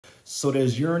So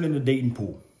there's urine in the dating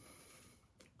pool.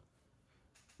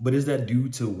 But is that due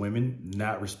to women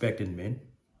not respecting men?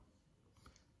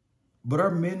 But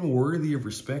are men worthy of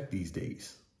respect these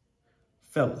days?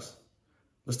 Fellas,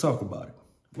 let's talk about it.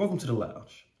 Welcome to the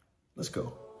lounge. Let's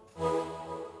go.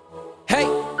 Hey,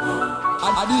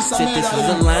 said this is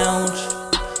a lounge.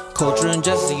 Culture and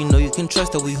justice, you know you can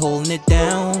trust that we holding it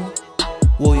down.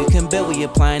 Well, you can bet we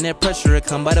applying that pressure, it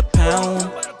come by the pound.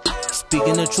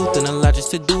 Speaking the truth and allow us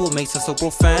to do what makes us so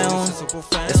profound.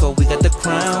 That's why we got the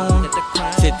crown.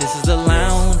 Said this is a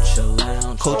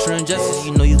lounge. Culture and justice,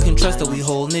 you know you can trust that we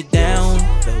holding it down.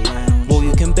 Well,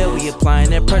 you can bet we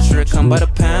applying that pressure, it come by the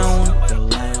pound.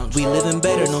 We living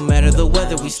better no matter the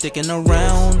weather, we sticking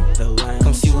around.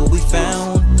 Come see what we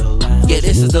found. Yeah,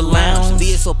 this is the lounge.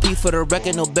 V.S.O.P. for the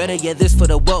record, no better. Yeah, this for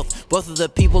the wealth. Both of the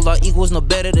people are equals, no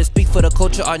better. To speak for the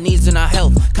culture, our needs and our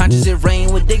health. Conscious it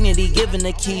reign with dignity, giving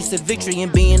the keys to victory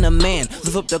and being a man.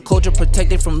 Lift up the culture,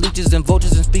 protected from leeches and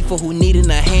vultures, and speak for who need in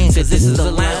a hand. Cause this is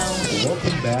the lounge.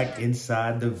 Welcome back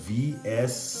inside the V.S.O.P.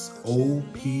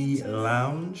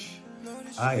 Lounge.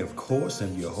 I, of course,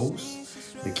 am your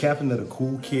host, the captain of the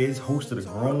cool kids, host of the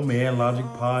Grown Man Logic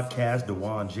podcast,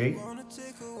 DeJuan J.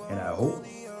 And I hope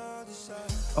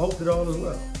that all is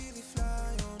well.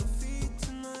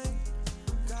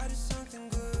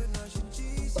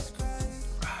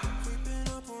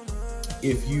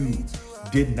 If you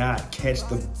did not catch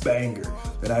the banger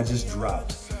that I just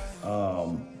dropped,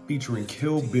 featuring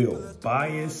Kill Bill,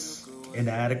 bias,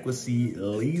 inadequacy,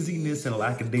 laziness, and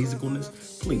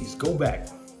lackadaisicalness, please go back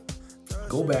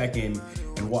and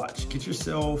watch. Get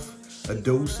yourself a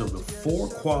dose of the 4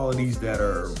 qualities that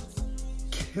are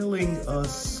killing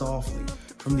us softly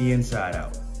from the inside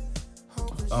out.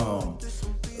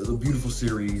 It's a beautiful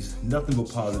series, nothing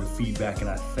but positive feedback, and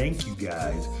I thank you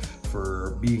guys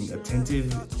for being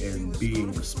attentive and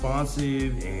being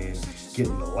responsive and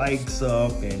getting the likes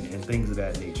up and things of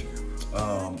that nature.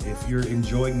 If you're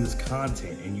enjoying this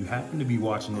content and you happen to be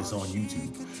watching this on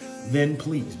YouTube, then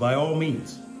please, by all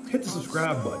means, hit the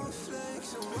subscribe button.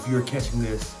 If you're catching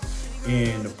this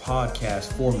in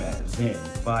podcast format, then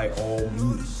by all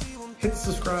means, hit the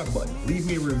subscribe button. Leave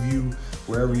me a review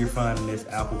wherever you're finding this,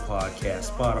 Apple Podcast,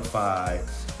 Spotify,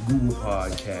 Google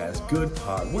Podcast, Good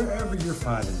Pod, wherever you're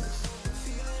finding this.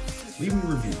 Leave me a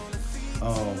review.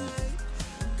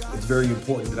 It's very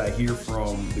important that I hear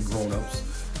from the grown-ups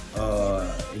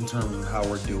in terms of how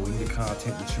we're doing, the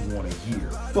content that you want to hear.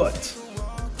 But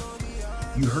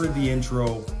you heard the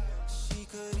intro,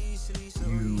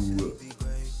 you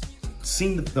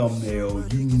seen the thumbnail,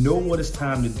 you know what it's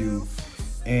time to do,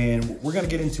 and we're gonna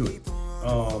get into it.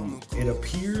 It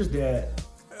appears that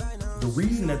the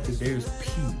reason that there's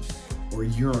pee or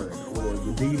urine or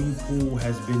the dating pool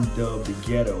has been dubbed the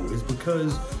ghetto is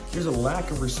because there's a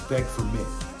lack of respect for men.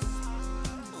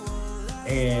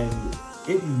 And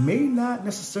it may not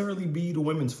necessarily be the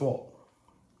women's fault.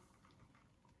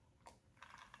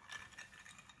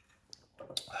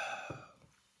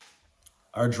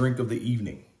 Our drink of the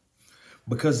evening,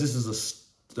 because this is a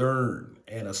stern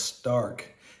and a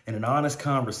stark and an honest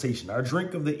conversation. Our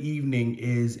drink of the evening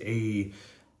is a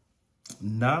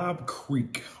Knob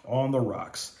Creek on the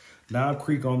Rocks. Knob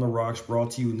Creek on the Rocks,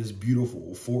 brought to you in this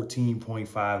beautiful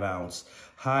 14.5 ounce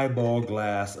highball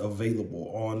glass,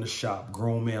 available on the shop,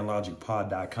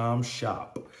 grownmanlogicpod.com.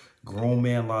 Shop,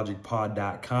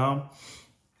 grownmanlogicpod.com.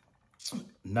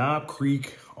 Knob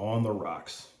Creek on the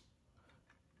Rocks.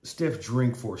 Stiff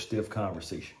drink for a stiff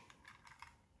conversation.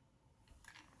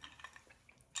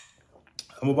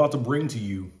 I'm about to bring to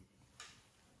you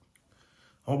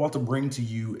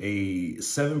a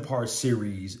 7-part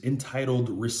series entitled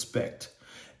Respect.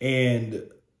 And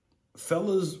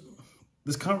fellas,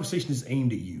 this conversation is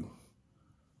aimed at you.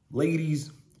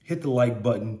 Ladies, hit the like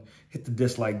button, hit the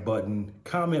dislike button,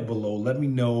 comment below. Let me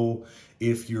know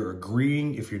if you're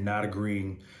agreeing, if you're not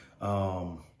agreeing.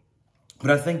 But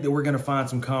I think that we're going to find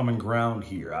some common ground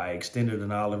here. I extended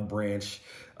an olive branch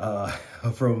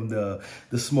from the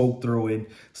smoke throwing,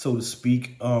 so to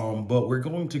speak. But we're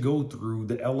going to go through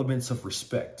the elements of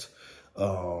respect.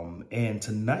 And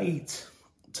tonight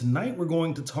we're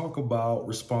going to talk about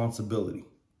responsibility.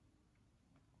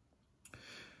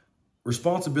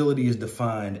 Responsibility is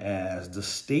defined as the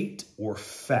state or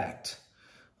fact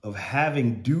of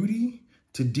having duty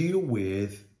to deal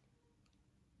with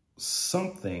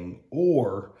something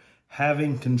or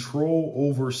having control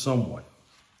over someone.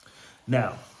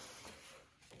 Now,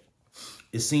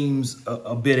 it seems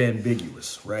a bit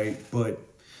ambiguous, right? But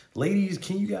ladies,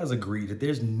 can you guys agree that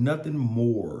there's nothing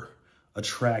more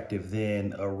attractive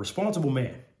than a responsible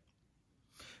man?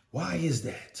 Why is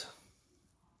that?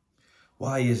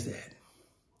 Why is that?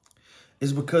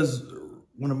 is because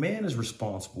when a man is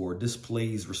responsible or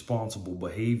displays responsible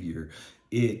behavior,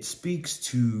 it speaks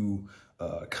to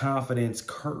confidence,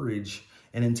 courage,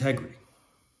 and integrity.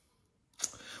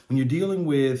 When you're dealing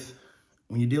with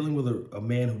a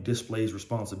man who displays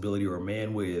responsibility, or a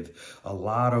man with a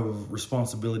lot of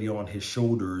responsibility on his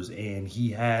shoulders, and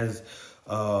he has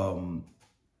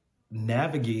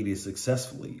navigated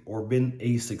successfully or been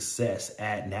a success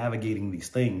at navigating these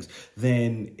things,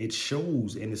 then it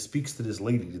shows and it speaks to this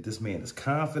lady that this man is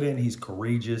confident, he's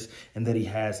courageous, and that he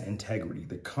has integrity.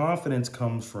 The confidence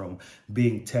comes from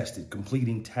being tested,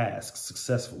 completing tasks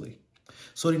successfully.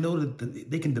 So they know that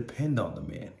they can depend on the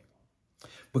man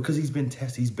because he's been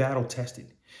tested, he's battle tested.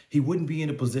 He wouldn't be in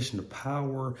a position of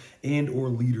power and or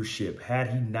leadership had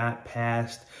he not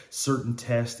passed certain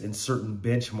tests and certain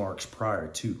benchmarks prior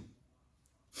to.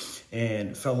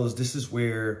 And fellas, this is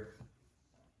where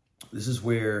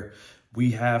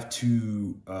we have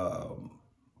to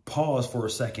pause for a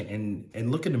second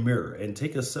and look in the mirror and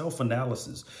take a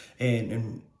self-analysis.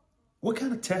 And what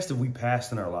kind of test have we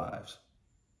passed in our lives?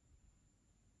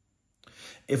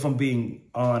 If I'm being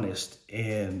honest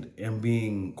and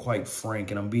being quite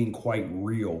frank and I'm being quite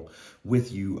real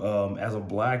with you, as a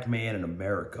black man in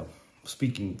America,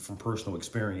 speaking from personal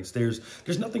experience, there's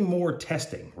nothing more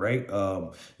testing, right?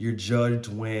 You're judged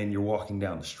when you're walking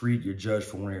down the street. You're judged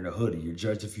for wearing a hoodie. You're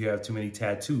judged if you have too many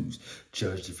tattoos,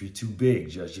 judged if you're too big,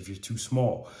 judged if you're too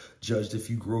small, judged if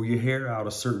you grow your hair out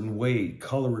a certain way,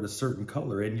 color it a certain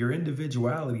color, and your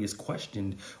individuality is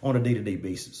questioned on a day-to-day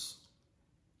basis.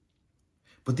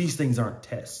 But these things aren't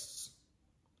tests.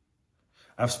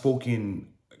 I've spoken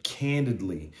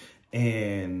candidly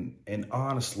and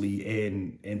honestly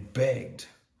and begged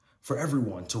for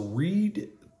everyone to read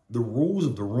the rules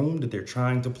of the room that they're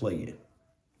trying to play in.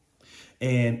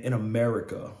 And in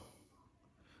America,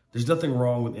 there's nothing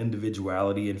wrong with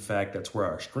individuality. In fact, that's where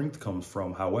our strength comes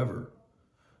from. However,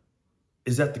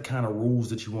 is that the kind of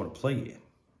rules that you want to play in?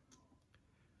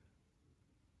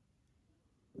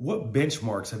 What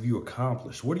benchmarks have you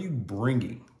accomplished? What are you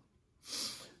bringing?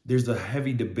 There's a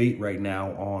heavy debate right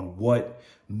now on what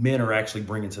men are actually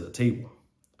bringing to the table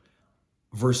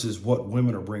versus what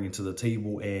women are bringing to the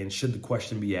table. And should the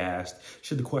question be asked?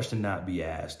 Should the question not be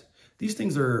asked? These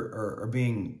things are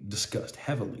being discussed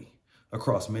heavily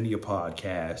across many a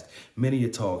podcast, many a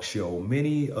talk show,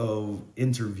 many of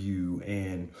interview,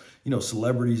 and,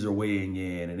 celebrities are weighing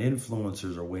in and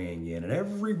influencers are weighing in, and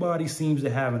everybody seems to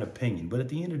have an opinion. But at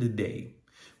the end of the day,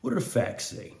 what do the facts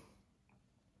say?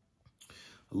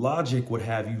 Logic would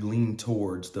have you lean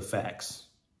towards the facts,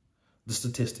 the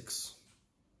statistics.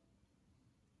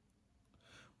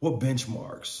 What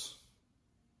benchmarks?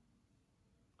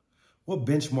 What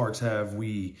benchmarks have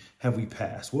we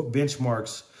passed? What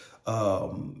benchmarks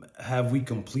have we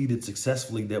completed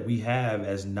successfully that we have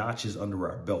as notches under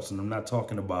our belts? And I'm not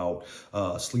talking about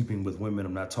sleeping with women.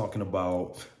 I'm not talking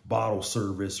about bottle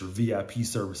service or VIP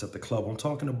service at the club. I'm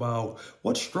talking about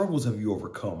what struggles have you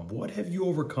overcome? What have you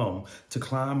overcome to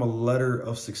climb a ladder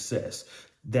of success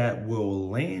that will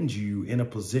land you in a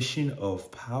position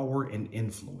of power and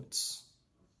influence?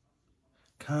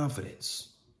 Confidence.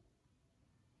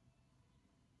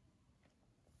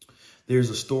 There's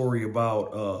a story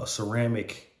about a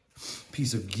ceramic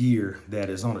piece of gear that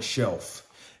is on a shelf,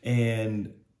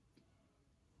 and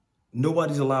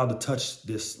nobody's allowed to touch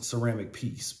this ceramic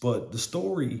piece. But the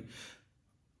story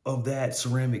of that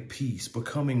ceramic piece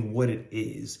becoming what it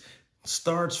is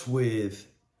starts with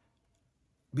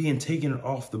being taken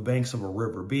off the banks of a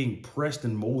river, being pressed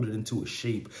and molded into a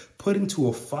shape, put into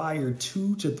a fire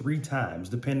 2 to 3 times,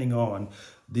 depending on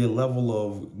the level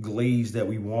of glaze that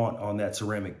we want on that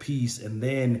ceramic piece. And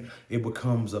then it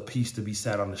becomes a piece to be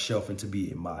sat on the shelf and to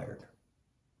be admired.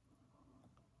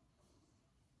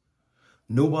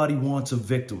 Nobody wants a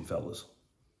victim, fellas.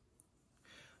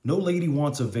 No lady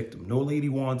wants a victim. No lady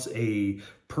wants a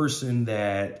person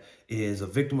that is a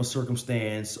victim of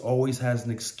circumstance, always has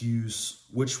an excuse,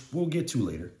 which we'll get to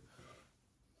later.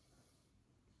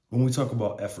 When we talk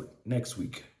about effort next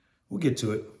week, we'll get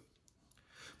to it.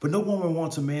 But no woman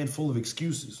wants a man full of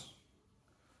excuses.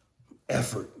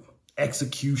 Effort,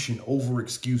 execution over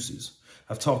excuses.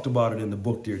 I've talked about it in the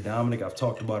book, Dear Dominic. I've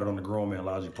talked about it on the Grown Man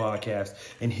Logic podcast.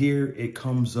 And here it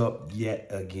comes up yet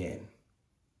again.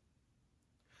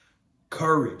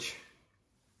 Courage.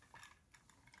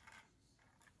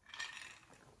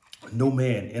 No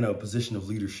man in a position of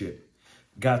leadership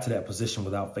got to that position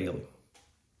without failing.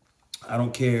 I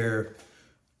don't care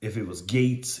if it was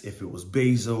Gates, if it was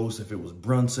Bezos, if it was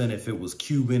Brunson, if it was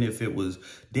Cuban, if it was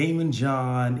Damon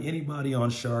John, anybody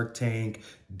on Shark Tank,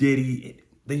 Diddy,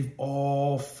 they've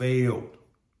all failed.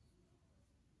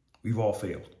 We've all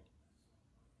failed.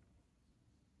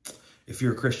 If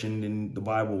you're a Christian, then the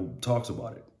Bible talks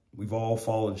about it. We've all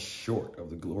fallen short of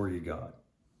the glory of God.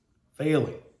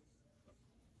 Failing.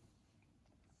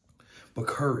 But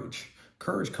courage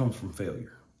comes from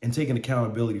failure and taking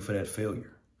accountability for that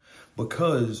failure.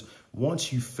 Because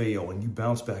once you fail and you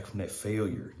bounce back from that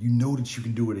failure, you know that you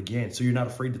can do it again. So you're not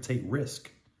afraid to take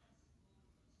risk.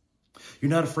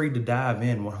 You're not afraid to dive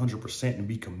in 100% and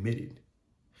be committed.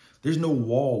 There's no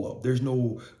wall up. There's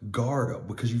no guard up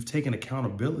because you've taken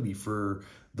accountability for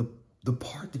the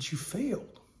part that you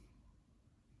failed.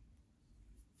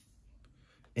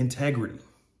 Integrity.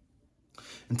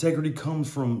 Integrity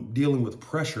comes from dealing with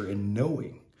pressure and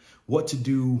knowing what to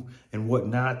do and what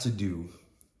not to do.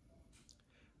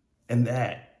 And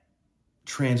that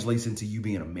translates into you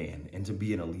being a man and to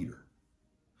being a leader.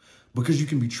 Because you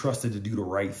can be trusted to do the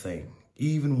right thing,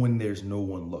 even when there's no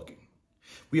one looking.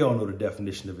 We all know the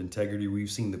definition of integrity.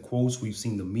 We've seen the quotes, we've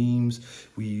seen the memes,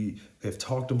 we have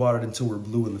talked about it until we're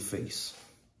blue in the face.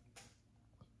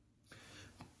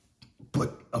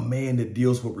 But a man that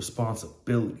deals with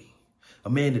responsibility, a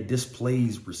man that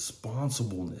displays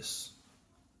responsibleness,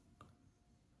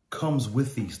 comes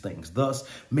with these things, thus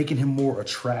making him more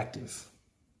attractive.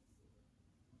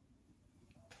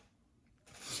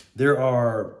 There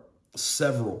are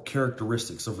several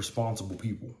characteristics of responsible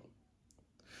people.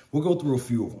 We'll go through a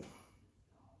few of them.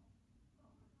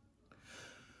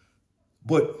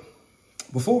 But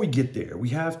before we get there, we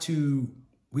have to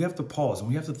pause and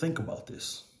we have to think about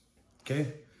this.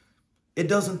 Okay? It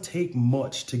doesn't take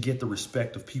much to get the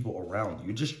respect of people around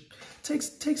you. It just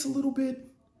takes a little bit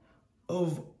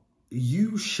of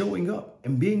you showing up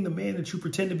and being the man that you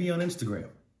pretend to be on Instagram.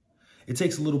 It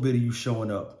takes a little bit of you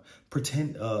showing up,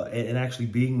 and actually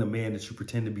being the man that you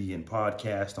pretend to be in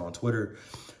podcast, on Twitter,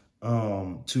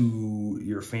 to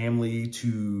your family,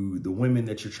 to the women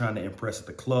that you're trying to impress at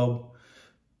the club,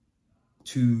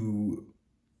 to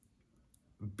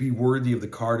be worthy of the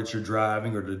car that you're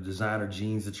driving or the designer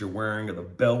jeans that you're wearing or the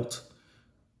belt.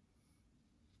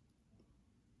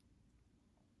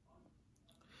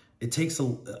 It takes a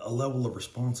level of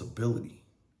responsibility.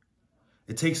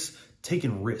 It takes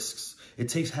taking risks. It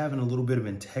takes having a little bit of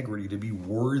integrity to be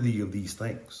worthy of these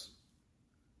things.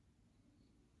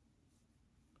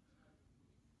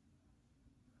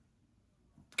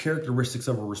 Characteristics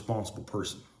of a responsible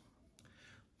person.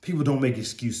 People don't make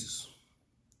excuses.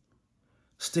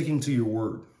 Sticking to your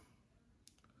word.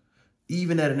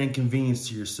 Even at an inconvenience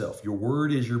to yourself. Your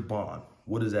word is your bond.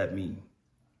 What does that mean?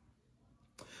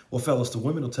 Well, fellas, the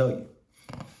women will tell you.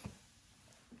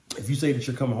 If you say that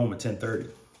you're coming home at 10:30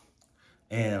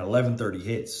 and 11:30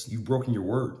 hits, you've broken your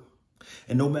word.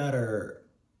 And no matter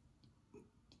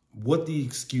what the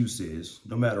excuse is,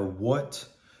 no matter what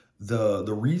the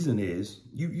reason is,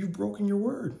 you've broken your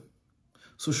word.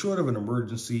 So short of an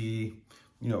emergency,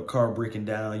 car breaking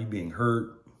down, you being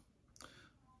hurt,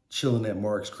 chilling at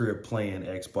Mark's crib playing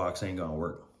Xbox ain't gonna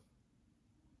work.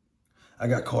 I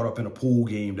got caught up in a pool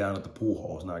game down at the pool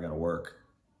hall. It's not gonna work.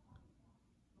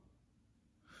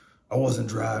 I wasn't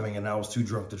driving and I was too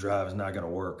drunk to drive. It's not gonna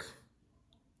work.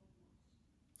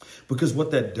 Because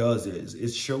what that does is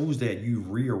it shows that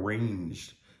you've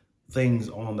rearranged things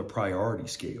on the priority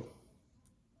scale.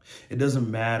 It doesn't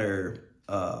matter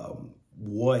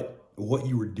what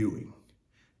you were doing.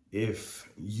 If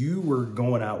you were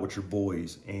going out with your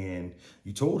boys and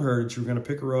you told her that you were going to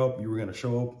pick her up, you were going to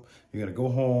show up, you're going to go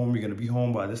home, you're going to be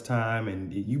home by this time,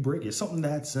 and you break it, something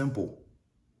that simple,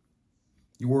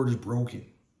 your word is broken.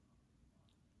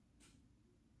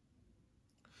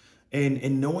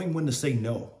 And knowing when to say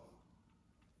no.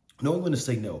 Knowing when to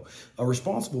say no. A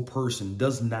responsible person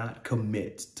does not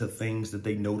commit to things that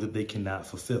they know that they cannot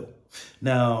fulfill.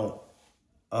 Now,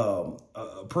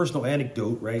 a personal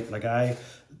anecdote, right? Like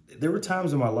there were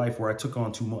times in my life where I took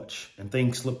on too much and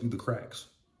things slipped through the cracks.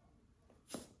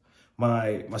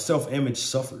 My self-image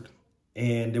suffered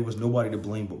and there was nobody to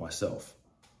blame but myself.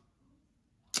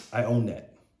 I own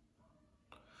that.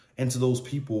 And to those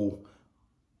people,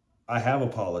 I have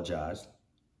apologized.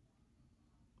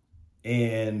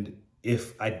 And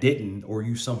if I didn't, or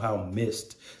you somehow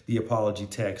missed the apology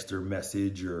text or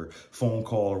message or phone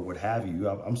call or what have you,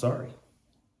 I'm sorry.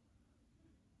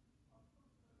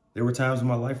 There were times in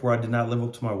my life where I did not live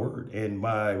up to my word and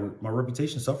my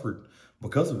reputation suffered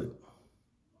because of it.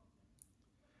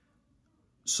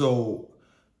 So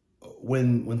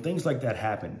when things like that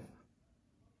happen,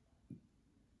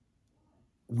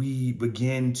 we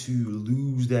begin to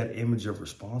lose that image of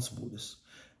responsibleness.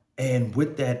 And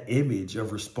with that image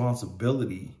of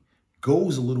responsibility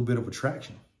goes a little bit of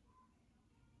attraction.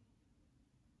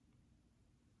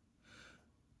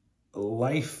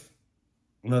 Life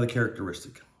Another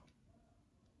characteristic.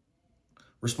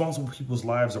 Responsible people's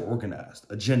lives are organized.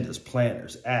 Agendas,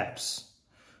 planners, apps.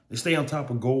 They stay on top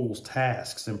of goals,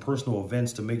 tasks, and personal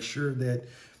events to make sure that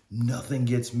nothing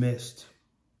gets missed.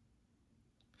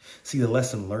 See, the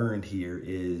lesson learned here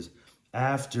is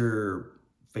after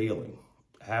failing,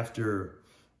 after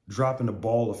dropping the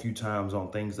ball a few times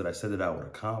on things that I said that I would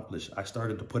accomplish, I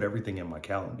started to put everything in my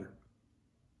calendar.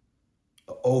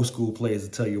 Old school players will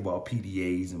tell you about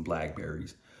PDAs and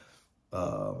Blackberries.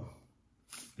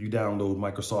 You download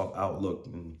Microsoft Outlook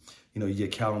and, you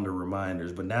get calendar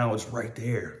reminders, but now it's right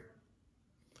there.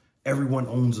 Everyone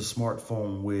owns a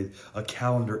smartphone with a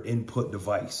calendar input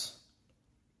device.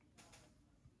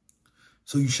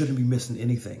 So you shouldn't be missing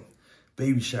anything.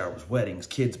 Baby showers, weddings,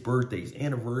 kids' birthdays,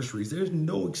 anniversaries. There's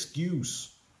no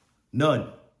excuse. None.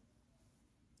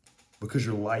 Because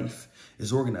your life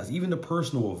is organized. Even the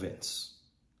personal events.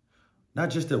 Not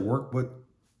just at work, but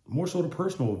more so the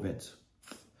personal events.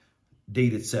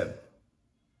 Date at 7.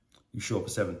 You show up at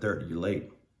 7:30. You're late.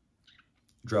 You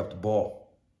drop the ball.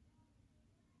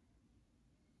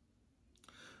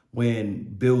 When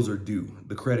bills are due,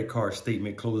 the credit card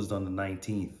statement closes on the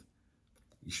 19th.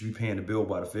 You should be paying the bill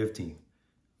by the 15th.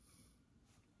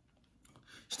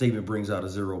 Statement brings out a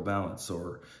zero balance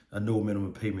or a no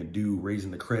minimum payment due,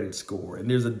 raising the credit score. And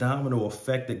there's a domino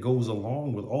effect that goes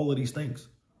along with all of these things.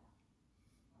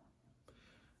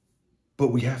 But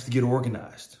we have to get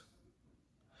organized.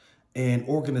 And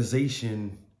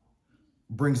organization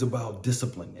brings about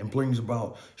discipline and brings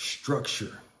about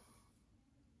structure.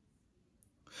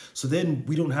 So then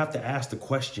we don't have to ask the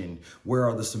question, where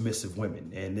are the submissive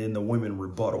women? And then the women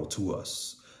rebuttal to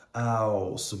us.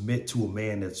 I'll submit to a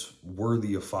man that's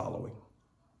worthy of following.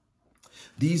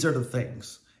 These are the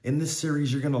things. In this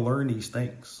series, you're going to learn these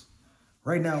things.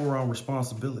 Right now, we're on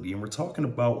responsibility and we're talking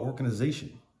about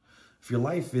organization. If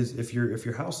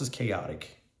your house is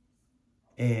chaotic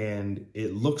and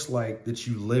it looks like that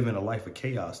you live in a life of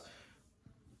chaos,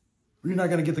 you're not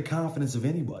going to get the confidence of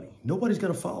anybody. Nobody's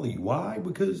going to follow you. Why?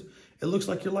 Because it looks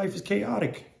like your life is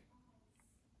chaotic.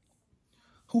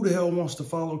 Who the hell wants to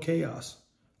follow chaos?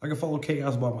 I can follow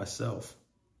chaos by myself.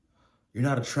 You're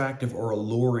not attractive or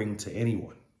alluring to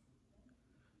anyone.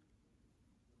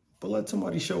 But let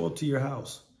somebody show up to your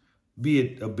house. Be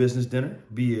it a business dinner,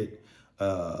 be it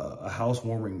a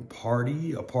housewarming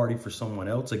party, a party for someone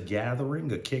else, a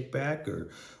gathering, a kickback,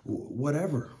 or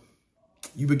whatever.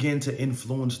 You begin to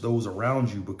influence those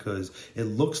around you because it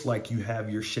looks like you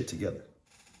have your shit together.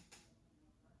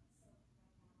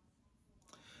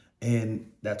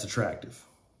 And that's attractive.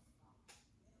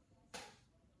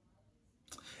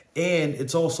 And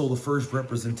it's also the first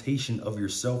representation of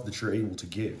yourself that you're able to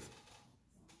give.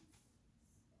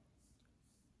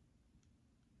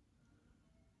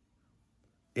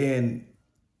 And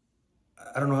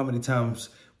I don't know how many times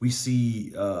we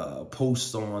see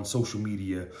posts on social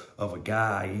media of a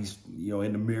guy, he's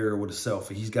in the mirror with a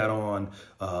selfie. He's got on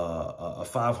a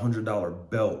 $500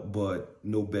 belt, but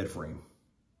no bed frame,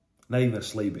 not even a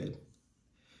sleigh bed.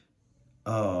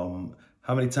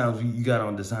 How many times you got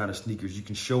on designer sneakers? You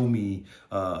can show me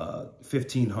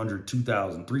 $1,500,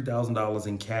 $2,000, $3,000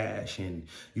 in cash, and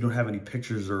you don't have any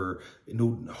pictures or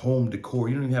no home decor.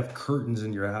 You don't even have curtains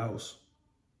in your house.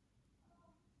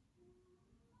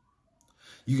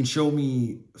 You can show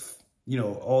me,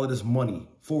 all of this money,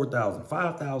 $4,000,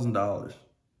 $5,000,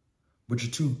 but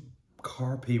you're 2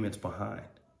 car payments behind.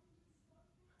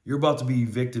 You're about to be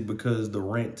evicted because the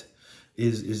rent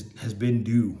has been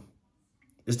due.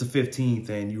 It's the 15th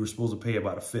and you were supposed to pay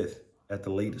about a 5th at the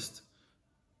latest,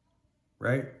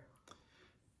 right?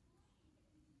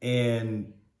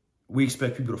 And we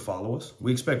expect people to follow us.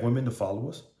 We expect women to follow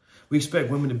us. We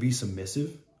expect women to be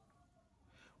submissive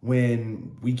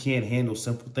when we can't handle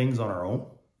simple things on our own.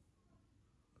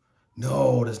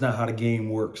 No, that's not how the game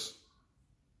works.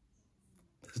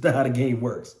 That's not how the game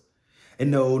works. And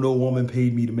no woman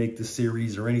paid me to make this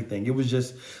series or anything. It was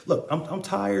just, look, I'm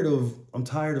tired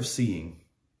of seeing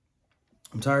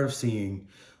the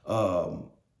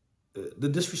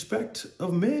disrespect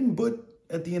of men, but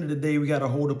at the end of the day, we got to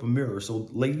hold up a mirror. So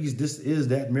ladies, this is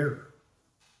that mirror.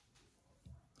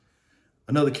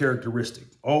 Another characteristic,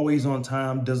 always on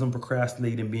time, doesn't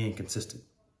procrastinate, and being consistent.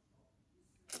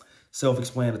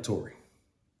 Self-explanatory.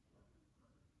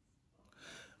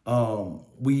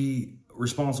 We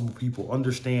responsible people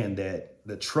understand that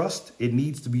the trust, it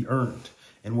needs to be earned,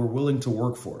 and we're willing to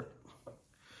work for it.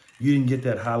 You didn't get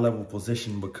that high-level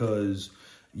position because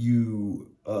you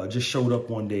just showed up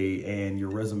one day and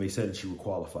your resume said that you were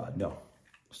qualified. No,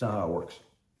 that's not how it works.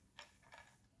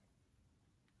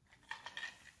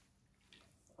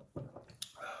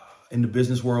 in the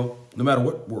business world, no matter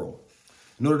what world,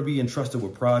 in order to be entrusted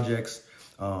with projects,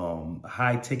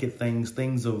 high ticket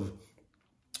things of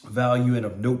value and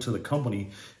of note to the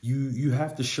company, you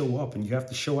have to show up and you have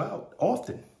to show out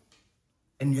often.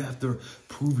 And you have to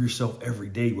prove yourself every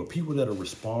day. But people that are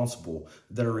responsible,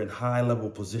 that are in high level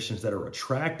positions, that are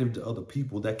attractive to other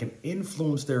people, that can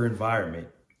influence their environment,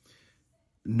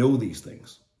 know these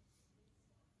things.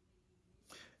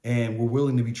 And we're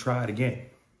willing to be tried again.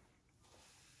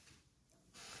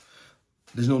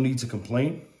 There's no need to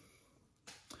complain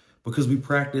because we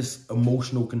practice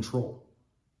emotional control.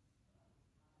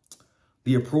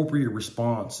 The appropriate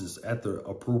response is at the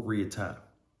appropriate time.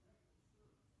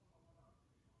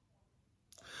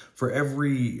 For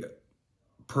every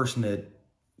person that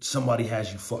somebody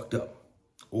has you fucked up,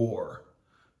 or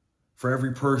for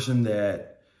every person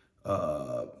that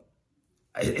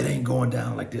it ain't going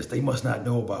down like this, they must not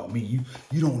know about me.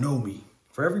 You don't know me.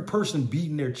 For every person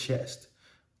beating their chest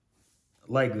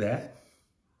like that,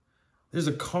 there's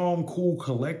a calm, cool,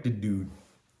 collected dude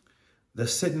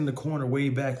that's sitting in the corner way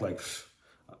back like,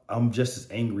 I'm just as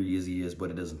angry as he is,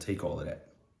 but it doesn't take all of that.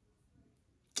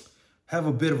 Have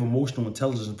a bit of emotional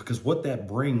intelligence, because what that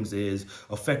brings is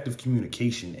effective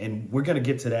communication. And we're going to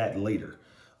get to that later.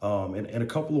 In a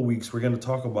couple of weeks, we're going to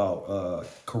talk about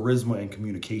charisma and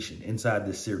communication inside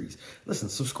this series. Listen,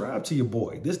 subscribe to your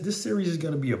boy. This series is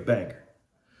going to be a banger.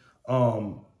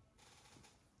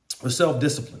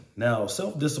 Self-discipline. Now,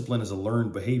 self-discipline is a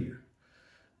learned behavior.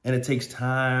 And it takes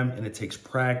time, and it takes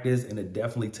practice, and it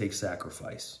definitely takes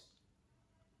sacrifice.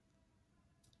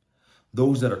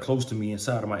 Those that are close to me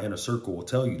inside of my inner circle will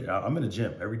tell you that I'm in the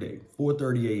gym every day,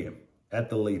 4:30 a.m. at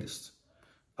the latest.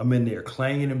 I'm in there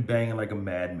clanging and banging like a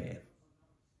madman.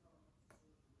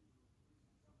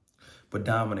 But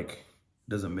Dominic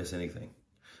doesn't miss anything.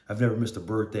 I've never missed a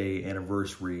birthday,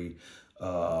 anniversary,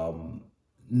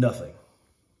 nothing.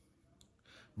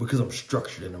 Because I'm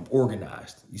structured and I'm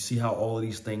organized. You see how all of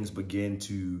these things begin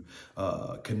to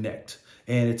connect.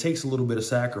 And it takes a little bit of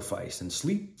sacrifice. And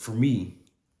sleep, for me,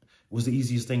 was the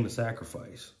easiest thing to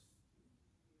sacrifice.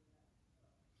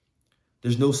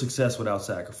 There's no success without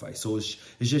sacrifice. So it's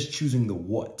just choosing the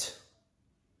what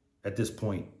at this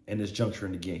point in this juncture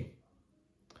in the game.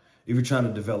 If you're trying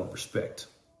to develop respect.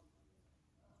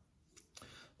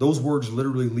 Those words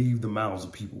literally leave the mouths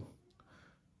of people.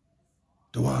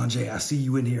 DeJuan J, I see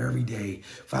you in here every day,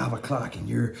 5 o'clock, and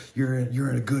you're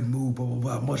in a good mood, blah, blah,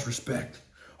 blah, much respect.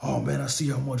 Oh, man, I see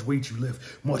how much weight you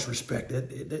lift. Much respect.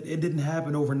 It didn't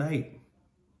happen overnight.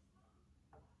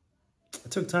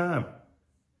 It took time.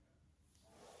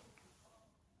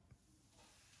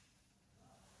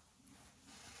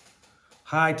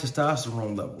 High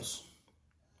testosterone levels.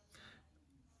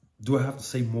 Do I have to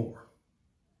say more?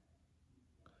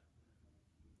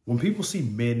 When people see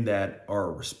men that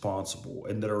are responsible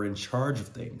and that are in charge of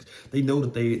things, they know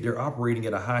that they're operating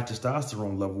at a high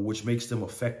testosterone level, which makes them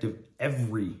effective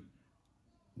everywhere.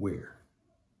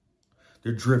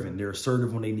 They're driven. They're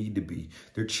assertive when they need to be.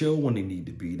 They're chill when they need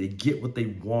to be. They get what they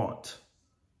want.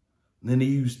 And then they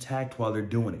use tact while they're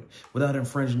doing it without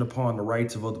infringing upon the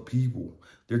rights of other people.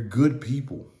 They're good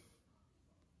people.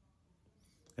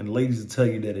 And ladies will tell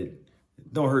you that it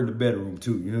don't hurt in the bedroom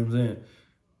too. You know what I'm saying?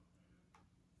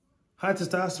 High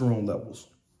testosterone levels,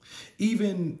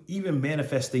 even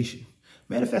manifestation.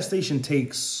 Manifestation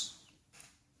takes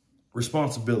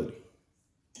responsibility.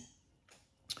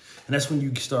 And that's when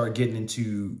you start getting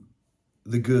into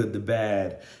the good, the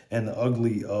bad, and the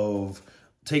ugly of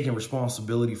taking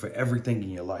responsibility for everything in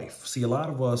your life. See, a lot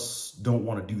of us don't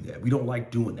want to do that. We don't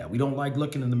like doing that. We don't like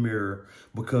looking in the mirror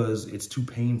because it's too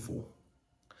painful.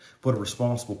 But a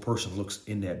responsible person looks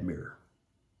in that mirror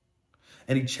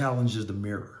and he challenges the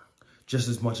mirror just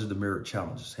as much as the mirror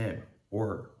challenges him or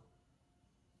her.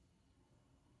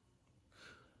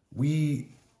 We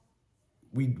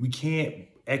can't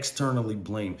externally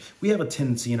blame. We have a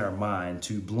tendency in our mind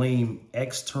to blame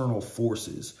external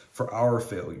forces for our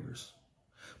failures.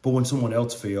 But when someone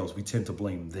else fails, we tend to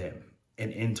blame them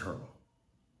and internal.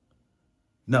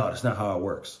 No, that's not how it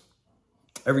works.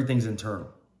 Everything's internal.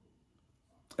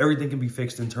 Everything can be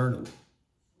fixed internally.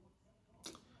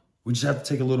 We just have to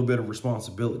take a little bit of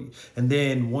responsibility. And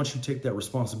then once you take that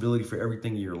responsibility for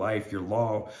everything in your life, your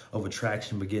law of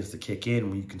attraction begins to kick in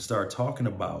when you can start talking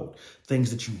about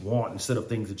things that you want instead of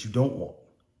things that you don't want.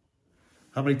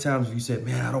 How many times have you said,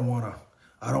 man, I don't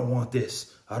want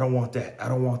this. I don't want that. I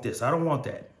don't want this. I don't want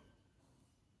that.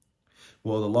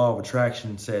 Well, the law of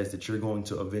attraction says that you're going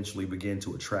to eventually begin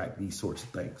to attract these sorts of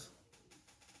things.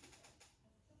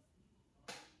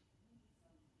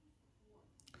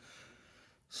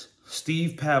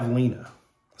 Steve Pavlina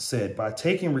said, by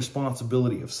taking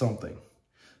responsibility of something,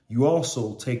 you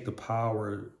also take the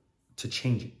power to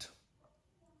change it.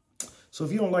 So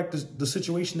if you don't like the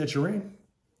situation that you're in,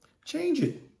 change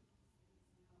it.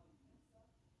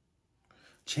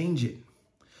 Change it.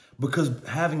 Because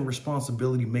having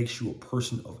responsibility makes you a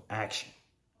person of action.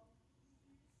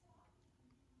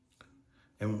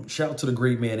 And shout out to the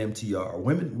great man MTR.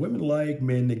 Women like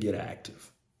men to get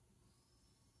active.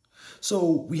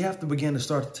 So we have to begin to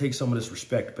start to take some of this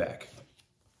respect back.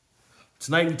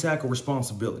 Tonight we tackle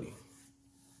responsibility.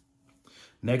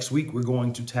 Next week we're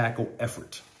going to tackle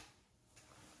effort.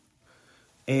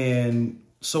 And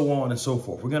so on and so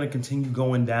forth. We're going to continue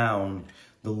going down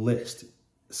the list.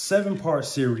 7-part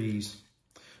series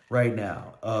right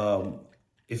now.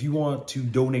 If you want to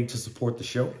donate to support the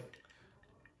show,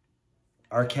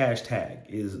 our cash tag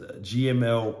is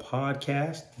GML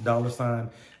Podcast,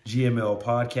 $GML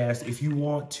Podcast. If you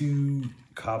want to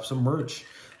cop some merch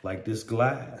like this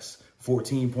glass,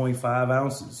 14.5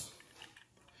 ounces,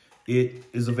 it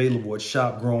is available at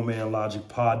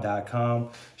shopgrownmanlogicpod.com,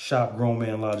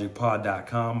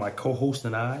 shopgrownmanlogicpod.com. My co-host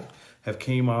and I have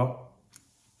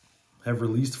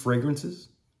released fragrances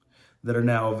that are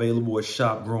now available at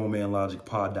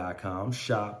shopgrownmanlogicpod.com,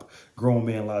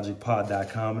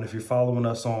 shopgrownmanlogicpod.com. And if you're following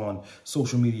us on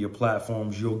social media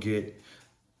platforms, you'll get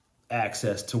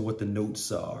access to what the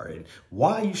notes are and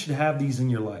why you should have these in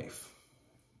your life.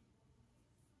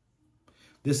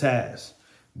 This has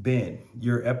been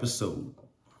your episode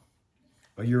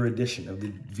or your edition of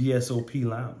the VSOP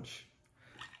Lounge.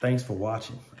 Thanks for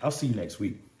watching. I'll see you next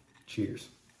week. Cheers.